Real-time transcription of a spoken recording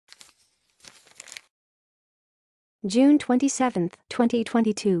June 27,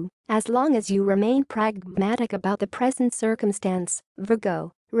 2022. As long as you remain pragmatic about the present circumstance,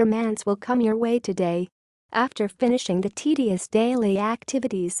 Virgo, romance will come your way today. After finishing the tedious daily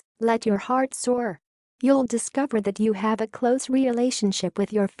activities, let your heart soar. You'll discover that you have a close relationship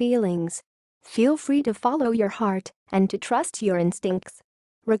with your feelings. Feel free to follow your heart and to trust your instincts.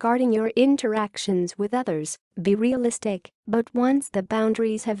 Regarding your interactions with others, be realistic, but once the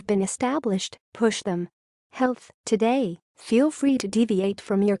boundaries have been established, push them. Health. Today, feel free to deviate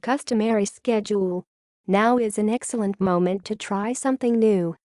from your customary schedule. Now is an excellent moment to try something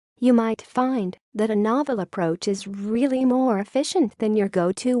new. You might find that a novel approach is really more efficient than your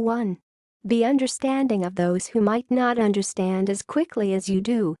go-to one. Be understanding of those who might not understand as quickly as you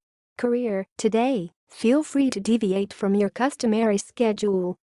do. Career. Today, feel free to deviate from your customary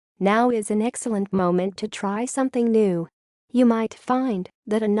schedule. Now is an excellent moment to try something new. You might find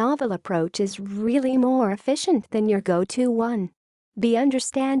that a novel approach is really more efficient than your go-to one. Be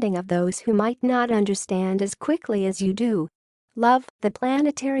understanding of those who might not understand as quickly as you do. Love. The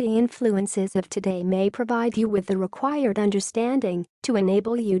planetary influences of today may provide you with the required understanding to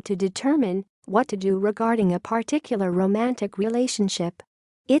enable you to determine what to do regarding a particular romantic relationship.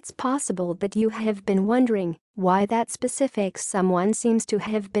 It's possible that you have been wondering why that specific someone seems to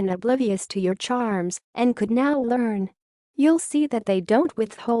have been oblivious to your charms and could now learn. You'll see that they don't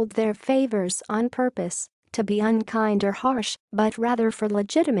withhold their favors on purpose to be unkind or harsh, but rather for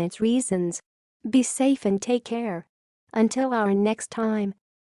legitimate reasons. Be safe and take care. Until our next time.